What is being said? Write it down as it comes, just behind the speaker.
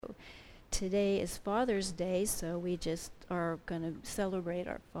Today is Father's Day, so we just are going to celebrate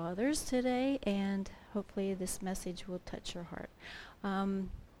our fathers today, and hopefully this message will touch your heart.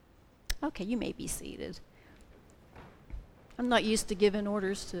 Okay, you may be seated. I'm not used to giving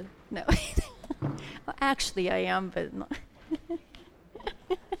orders to, no. Well, actually I am, but not.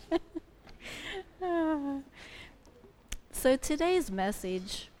 So today's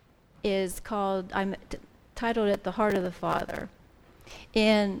message is titled it The Heart of the Father.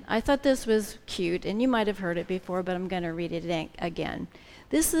 And I thought this was cute, and you might have heard it before, but I'm going to read it again.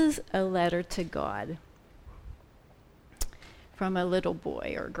 This is a letter to God from a little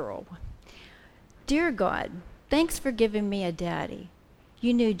boy or girl. Dear God, thanks for giving me a daddy.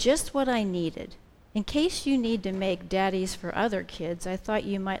 You knew just what I needed. In case you need to make daddies for other kids, I thought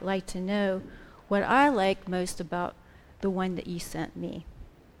you might like to know what I like most about the one that you sent me.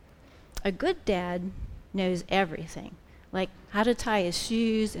 A good dad knows everything, like how to tie his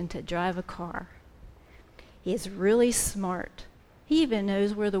shoes and to drive a car. He is really smart. He even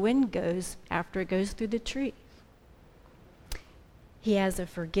knows where the wind goes after it goes through the trees. He has a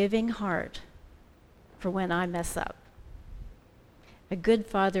forgiving heart for when I mess up. A good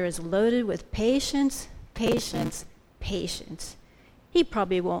father is loaded with patience, patience, patience. He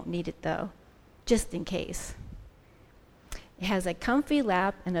probably won't need it though, just in case. It has a comfy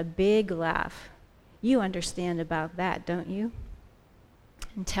lap and a big laugh. You understand about that, don't you?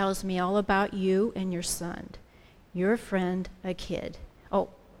 And tells me all about you and your son, your friend, a kid. Oh,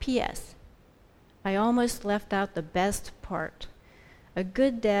 P.S. I almost left out the best part. A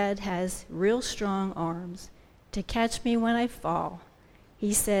good dad has real strong arms to catch me when I fall.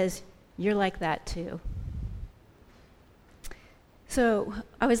 He says, you're like that too. So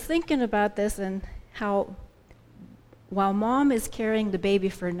I was thinking about this and how while mom is carrying the baby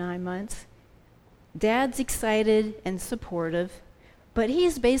for 9 months, dad's excited and supportive, but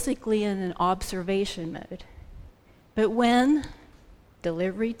he's basically in an observation mode. But when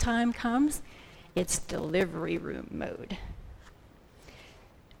delivery time comes, it's delivery room mode.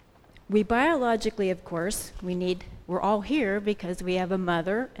 We biologically, of course, we're all here because we have a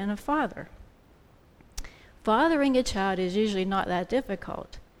mother and a father. Fathering a child is usually not that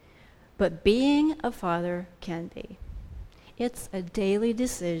difficult, but being a father can be. It's a daily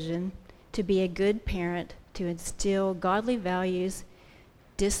decision to be a good parent, to instill godly values,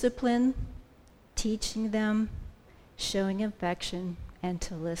 discipline, teaching them, showing affection, and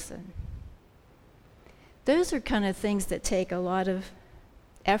to listen. Those are kind of things that take a lot of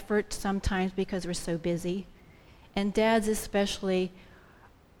effort sometimes because we're so busy. And dads especially,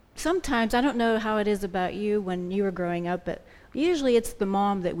 sometimes, I don't know how it is about you when you were growing up, but usually it's the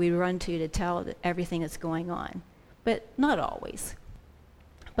mom that we run to tell everything that's going on. But not always.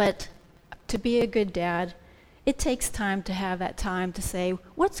 But to be a good dad, it takes time to have that time to say,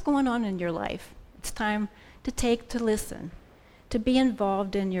 what's going on in your life? It's time to listen, to be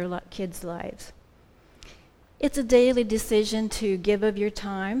involved in your kids' lives. It's a daily decision to give of your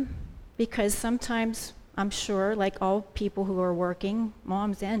time, because sometimes, I'm sure, like all people who are working,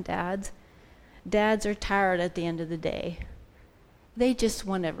 moms and dads are tired at the end of the day. They just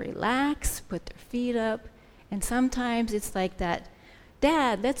want to relax, put their feet up, and sometimes it's like that,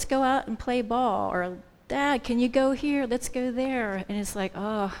 Dad, let's go out and play ball, or Dad, can you go here? Let's go there. And it's like,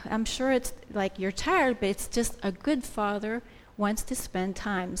 oh, I'm sure it's like you're tired, but it's just a good father wants to spend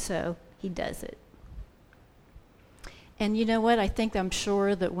time, so he does it. And you know what? I'm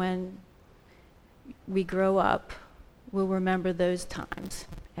sure that when we grow up, we'll remember those times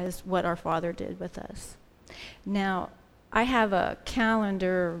as what our Father did with us. Now, I have a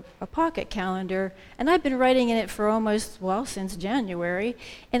calendar, a pocket calendar, and I've been writing in it for since January,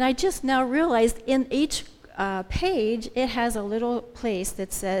 and I just now realized in each page, it has a little place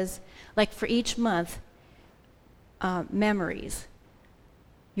that says, like for each month, memories.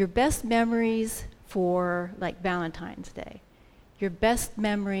 Your best memories for like Valentine's Day, your best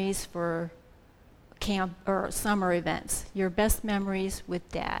memories for camp or summer events, your best memories with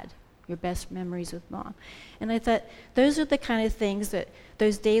Dad, your best memories with Mom. And I thought those are the kind of things that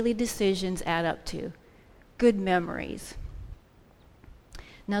those daily decisions add up to, good memories.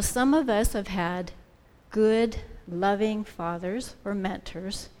 Now some of us have had good, loving fathers or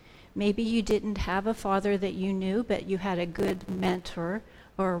mentors. Maybe you didn't have a father that you knew, but you had a good mentor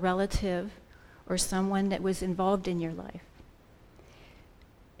or a relative or someone that was involved in your life.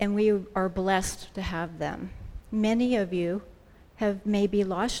 And we are blessed to have them. Many of you have maybe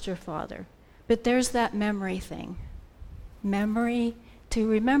lost your father, but there's that memory thing. Memory to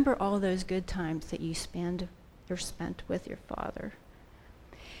remember all those good times that you spent with your father.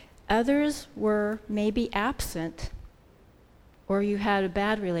 Others were maybe absent or you had a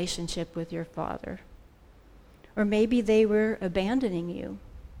bad relationship with your father. Or maybe they were abandoning you.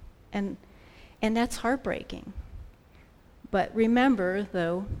 And that's heartbreaking. But remember,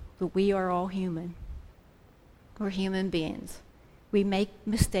 though, that we are all human. We're human beings. We make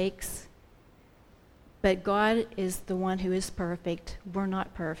mistakes, but God is the one who is perfect. We're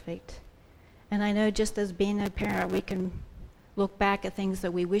not perfect. And I know just as being a parent, we can look back at things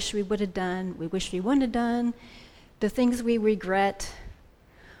that we wish we would have done, we wish we wouldn't have done, the things we regret.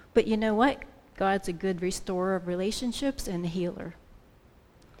 But you know what? God's a good restorer of relationships and a healer.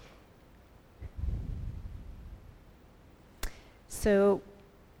 So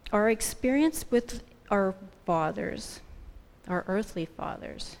our experience with our fathers, our earthly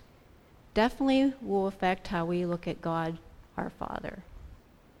fathers, definitely will affect how we look at God, our Father.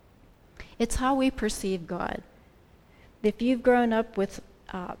 It's how we perceive God. If you've grown up with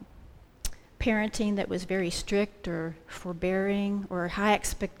parenting that was very strict or forbearing or high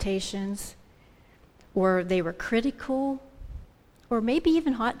expectations, or they were critical, or maybe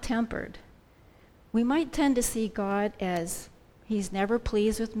even hot-tempered, we might tend to see God as, He's never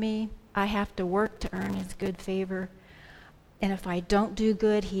pleased with me. I have to work to earn His good favor. And if I don't do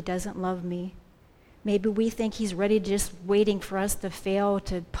good, He doesn't love me. Maybe we think He's ready, just waiting for us to fail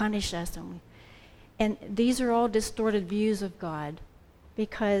to punish us. And these are all distorted views of God.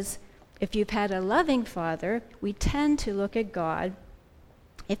 Because if you've had a loving father, we tend to look at God.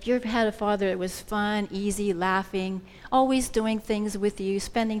 If you've had a father that was fun, easy, laughing, always doing things with you,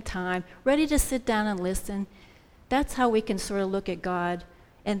 spending time, ready to sit down and listen, that's how we can sort of look at God.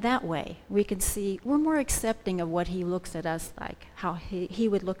 And that way, we can see we're more accepting of what He looks at us like, how he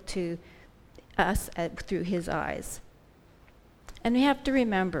would look to us through His eyes. And we have to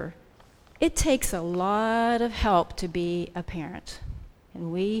remember, it takes a lot of help to be a parent.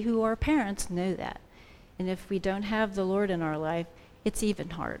 And we who are parents know that. And if we don't have the Lord in our life, it's even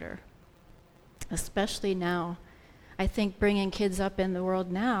harder. Especially now. I think bringing kids up in the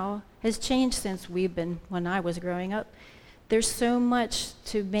world now has changed since when I was growing up. There's so much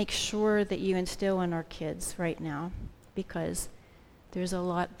to make sure that you instill in our kids right now, because there's a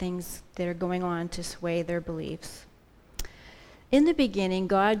lot of things that are going on to sway their beliefs. In the beginning,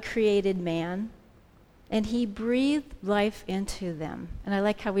 God created man, and He breathed life into them. And I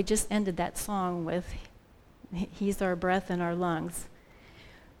like how we just ended that song with, He's our breath in our lungs.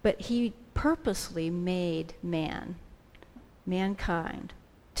 But He purposely made mankind,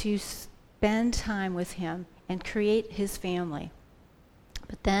 to spend time with Him and create His family.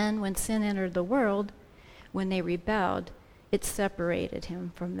 But then when sin entered the world, when they rebelled, it separated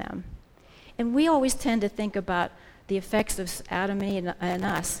Him from them. And we always tend to think about the effects of Adam and Eve and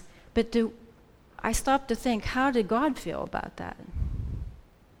us, but I stopped to think, how did God feel about that?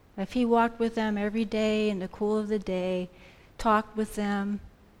 If He walked with them every day in the cool of the day, talked with them,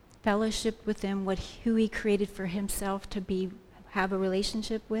 fellowship with them, who He created for Himself to have a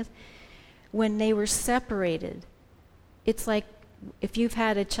relationship with, when they were separated, it's like if you've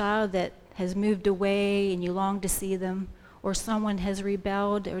had a child that has moved away and you long to see them, or someone has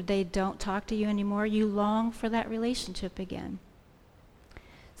rebelled or they don't talk to you anymore, you long for that relationship again.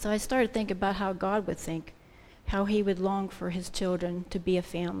 So I started thinking about how God would think, how He would long for His children to be a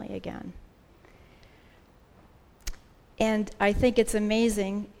family again. And I think it's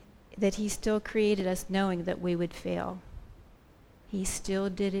amazing that He still created us knowing that we would fail. He still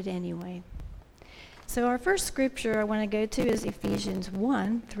did it anyway. So our first scripture I want to go to is Ephesians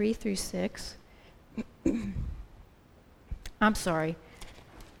 1, 3 through 6. I'm sorry.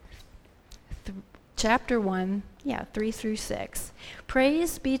 Chapter 1, 3 through 6.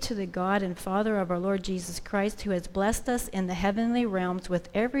 Praise be to the God and Father of our Lord Jesus Christ, who has blessed us in the heavenly realms with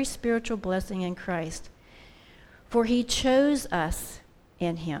every spiritual blessing in Christ. For He chose us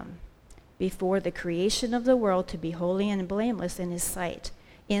in Him before the creation of the world to be holy and blameless in His sight.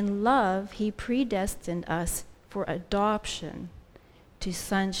 In love, He predestined us for adoption to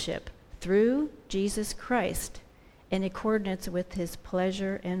sonship through Jesus Christ, in accordance with His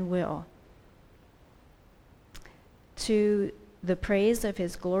pleasure and will, to the praise of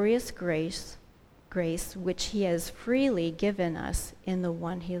His glorious grace which He has freely given us in the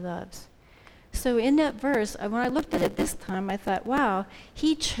one He loves. So in that verse, when I looked at it this time, I thought, wow,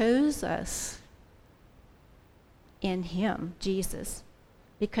 He chose us in Him, Jesus,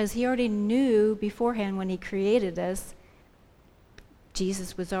 because He already knew beforehand when He created us,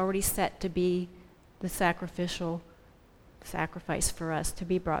 Jesus was already set to be the sacrificial sacrifice for us, to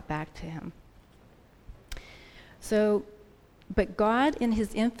be brought back to Him. So, but God in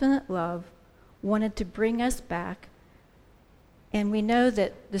His infinite love wanted to bring us back And we know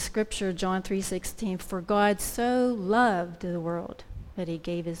that the scripture, John 3:16, for God so loved the world that he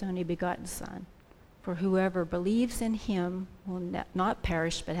gave his only begotten Son, for whoever believes in him will not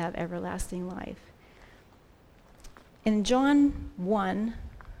perish but have everlasting life. In John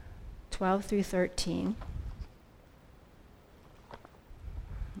 1:12 through 13,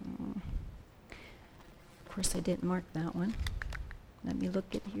 of course I didn't mark that one. Let me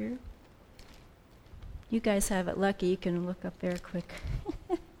look at here. You guys have it lucky. You can look up there quick.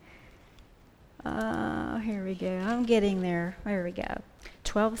 Here we go. I'm getting there. There we go.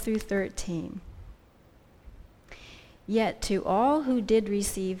 12 through 13. Yet to all who did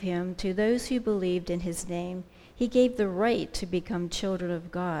receive him, to those who believed in his name, he gave the right to become children of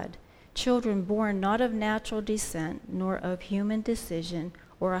God, children born not of natural descent, nor of human decision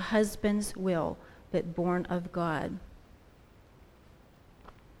or a husband's will, but born of God.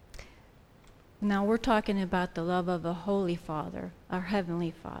 Now we're talking about the love of a holy Father, our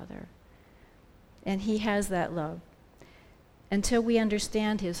Heavenly Father. And he has that love. Until we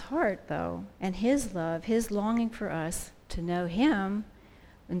understand his heart, though, and his love, his longing for us to know him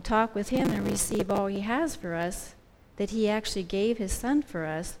and talk with him and receive all he has for us, that he actually gave his Son for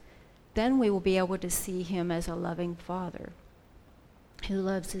us, then we will be able to see him as a loving Father who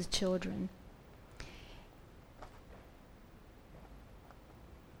loves his children.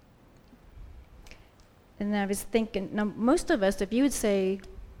 And I was thinking, now most of us, if you would say,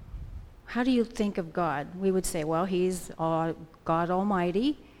 how do you think of God? We would say, well, he's God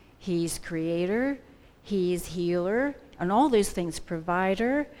Almighty, he's creator, he's healer, and all those things,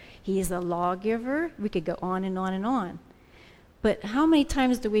 provider, he's a lawgiver. We could go on and on and on. But how many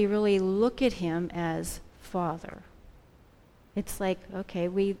times do we really look at him as Father? It's like, okay,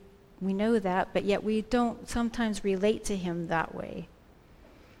 we know that, but yet we don't sometimes relate to him that way.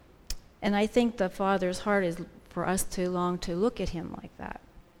 And I think the Father's heart is for us to long to look at him like that.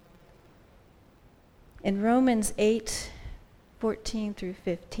 In Romans 8:14 through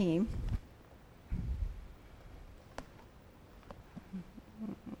 15,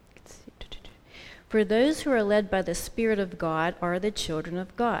 for those who are led by the Spirit of God are the children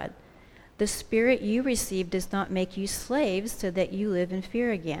of God. The Spirit you received does not make you slaves so that you live in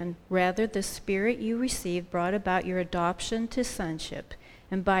fear again. Rather, the Spirit you received brought about your adoption to sonship.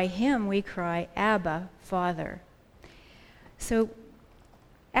 And by him we cry, Abba, Father. So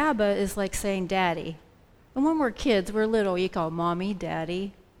Abba is like saying daddy. And when we're kids, we're little, you call mommy,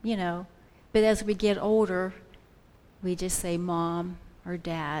 daddy, you know. But as we get older, we just say mom or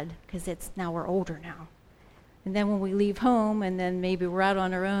dad, because now we're older now. And then when we leave home, and then maybe we're out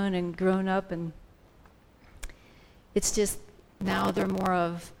on our own and grown up, and it's just now they're more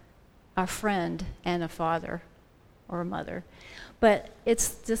of a friend and a father or a mother. But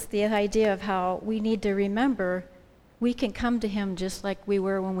it's just the idea of how we need to remember we can come to him just like we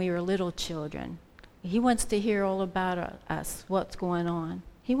were when we were little children. He wants to hear all about us, what's going on.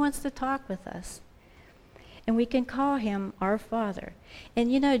 He wants to talk with us. And we can call him our Father.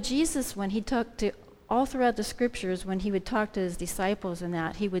 And you know, Jesus, when he talked to, all throughout the scriptures, when he would talk to his disciples and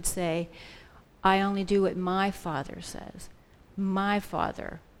that, he would say, I only do what my Father says. My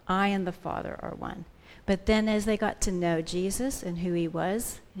Father, I and the Father are one. But then as they got to know Jesus and who he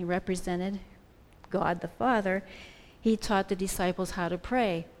was, he represented God the Father, he taught the disciples how to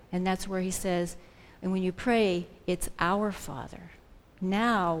pray. And that's where he says, and when you pray, it's our Father.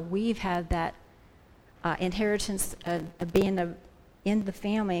 Now we've had that inheritance of being in the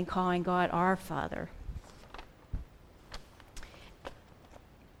family and calling God our Father.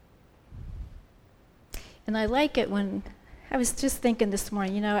 And I like it when, I was just thinking this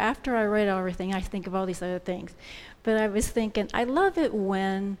morning, you know, after I read everything, I think of all these other things. But I was thinking, I love it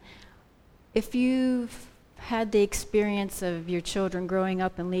when, if you've had the experience of your children growing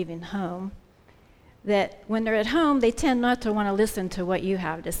up and leaving home, that when they're at home, they tend not to want to listen to what you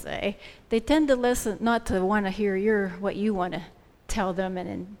have to say. They tend to listen, not to want to hear what you want to tell them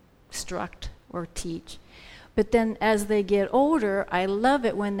and instruct or teach. But then as they get older, I love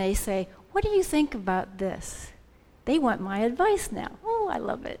it when they say, what do you think about this? They want my advice now. Oh, I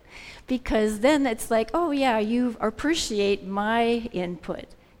love it. Because then it's like, oh yeah, you appreciate my input.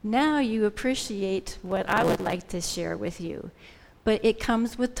 Now you appreciate what I would like to share with you. But it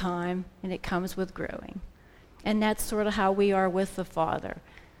comes with time, and it comes with growing. And that's sort of how we are with the Father.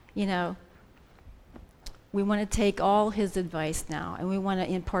 You know, we want to take all his advice now, and we want to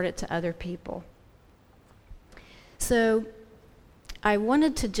impart it to other people. So I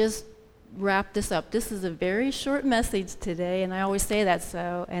wanted to just wrap this up. This is a very short message today, and I always say that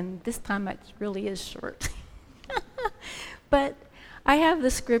so, and this time it really is short. But I have the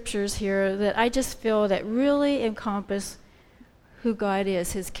scriptures here that I just feel that really encompass who God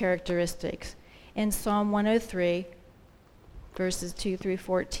is, his characteristics. In Psalm 103, verses 2 through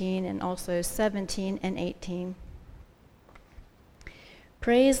 14, and also 17 and 18.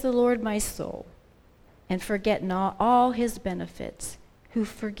 Praise the Lord, my soul, and forget not all his benefits, who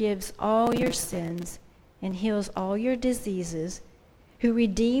forgives all your sins and heals all your diseases, who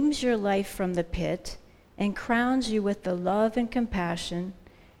redeems your life from the pit and crowns you with the love and compassion,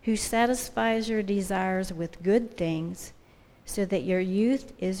 who satisfies your desires with good things, so that your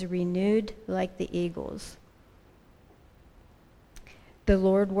youth is renewed like the eagles. The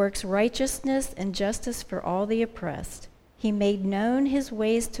Lord works righteousness and justice for all the oppressed. He made known his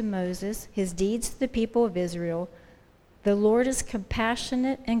ways to Moses, his deeds to the people of Israel. The Lord is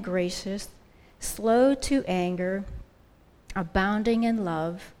compassionate and gracious, slow to anger, abounding in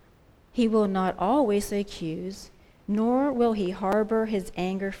love. He will not always accuse, nor will he harbor his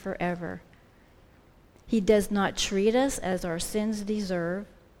anger forever. He does not treat us as our sins deserve,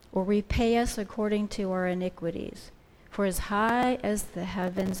 or repay us according to our iniquities. For as high as the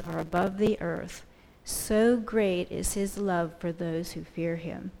heavens are above the earth, so great is his love for those who fear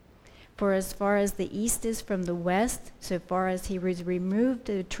him. For as far as the east is from the west, so far as he has removed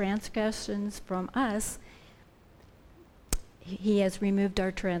the transgressions from us, he has removed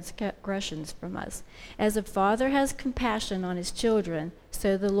our transgressions from us. As a father has compassion on his children,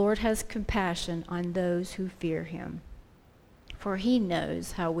 so the Lord has compassion on those who fear him. For he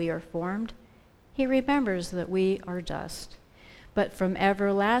knows how we are formed. He remembers that we are dust. But from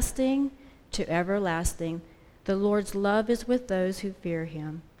everlasting to everlasting, the Lord's love is with those who fear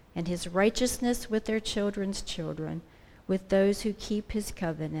him, and his righteousness with their children's children, with those who keep his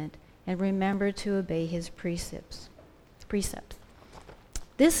covenant and remember to obey his precepts.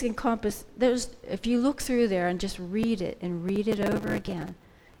 This if you look through there and just read it over again,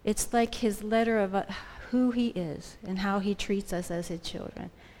 it's like his letter of who he is and how he treats us as his children.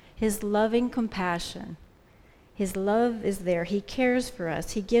 His loving compassion. His love is there. He cares for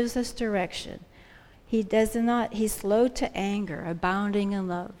us. He gives us direction. He's slow to anger, abounding in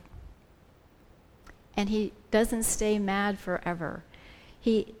love. And he doesn't stay mad forever.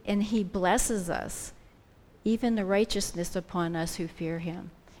 He blesses us, even the righteousness upon us who fear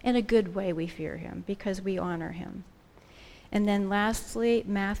him. In a good way we fear him, because we honor him. And then lastly,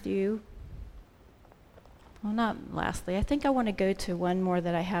 I think I want to go to one more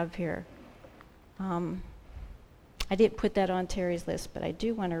that I have here. I didn't put that on Terry's list, but I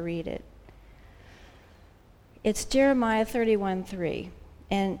do want to read it. It's Jeremiah 31:3,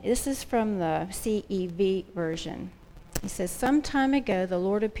 and this is from the CEV version. He says, "Some time ago the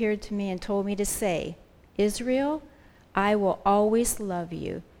Lord appeared to me and told me to say, Israel, I will always love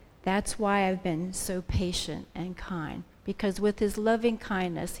you. That's why I've been so patient and kind, because with his loving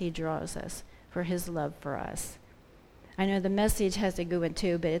kindness he draws us for his love for us." I know the message has a good one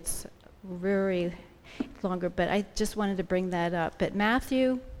too, but it's very longer, but I just wanted to bring that up. But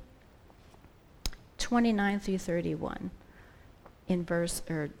Matthew 29 through 31 in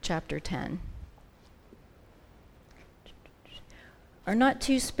chapter 10. "Are not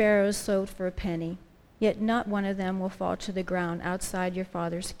 2 sparrows sold for a penny? Yet not one of them will fall to the ground outside your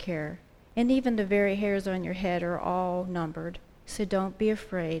Father's care. And even the very hairs on your head are all numbered. So don't be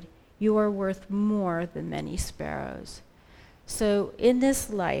afraid. You are worth more than many sparrows." So in this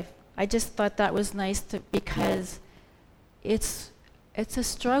life, I just thought that was nice because it's a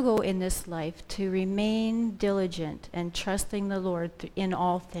struggle in this life to remain diligent and trusting the Lord in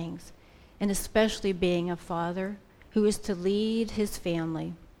all things, and especially being a father who is to lead his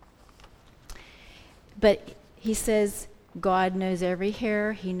family. But he says God knows every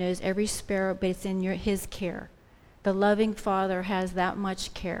hair, he knows every sparrow, but it's in his care. The loving Father has that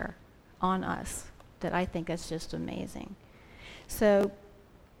much care on us that I think that's just amazing. So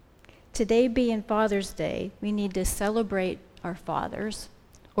today being Father's Day, we need to celebrate our fathers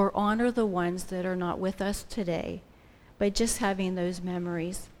or honor the ones that are not with us today by just having those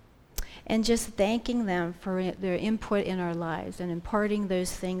memories and just thanking them for their input in our lives and imparting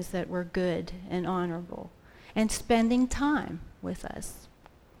those things that were good and honorable and spending time with us.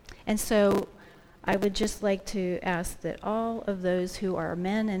 And so I would just like to ask that all of those who are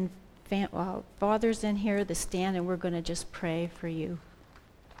men and fathers in here to stand, and we're going to just pray for you.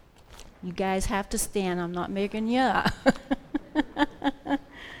 You guys have to stand. I'm not making you up.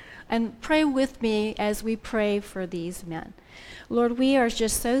 And pray with me as we pray for these men. Lord, we are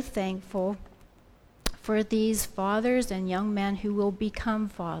just so thankful for these fathers and young men who will become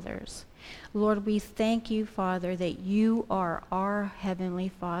fathers. Lord, we thank you, Father, that you are our Heavenly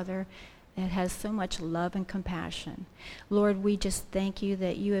Father that has so much love and compassion. Lord, we just thank you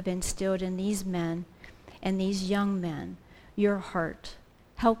that you have instilled in these men and these young men your heart.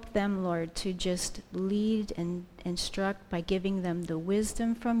 Help them, Lord, to just lead and instruct by giving them the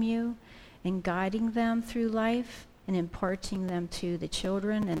wisdom from you and guiding them through life and imparting them to the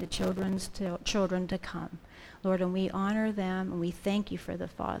children and the children's children to come. Lord, and we honor them, and we thank you for the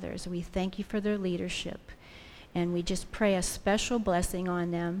fathers. We thank you for their leadership. And we just pray a special blessing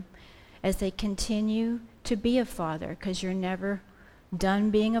on them as they continue to be a father, because you're never done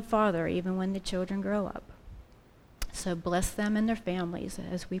being a father, even when the children grow up. So bless them and their families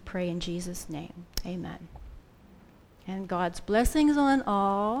as we pray in Jesus' name. Amen. And God's blessings on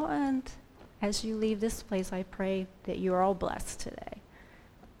all. And as you leave this place, I pray that you're all blessed today.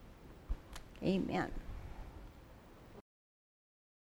 Amen.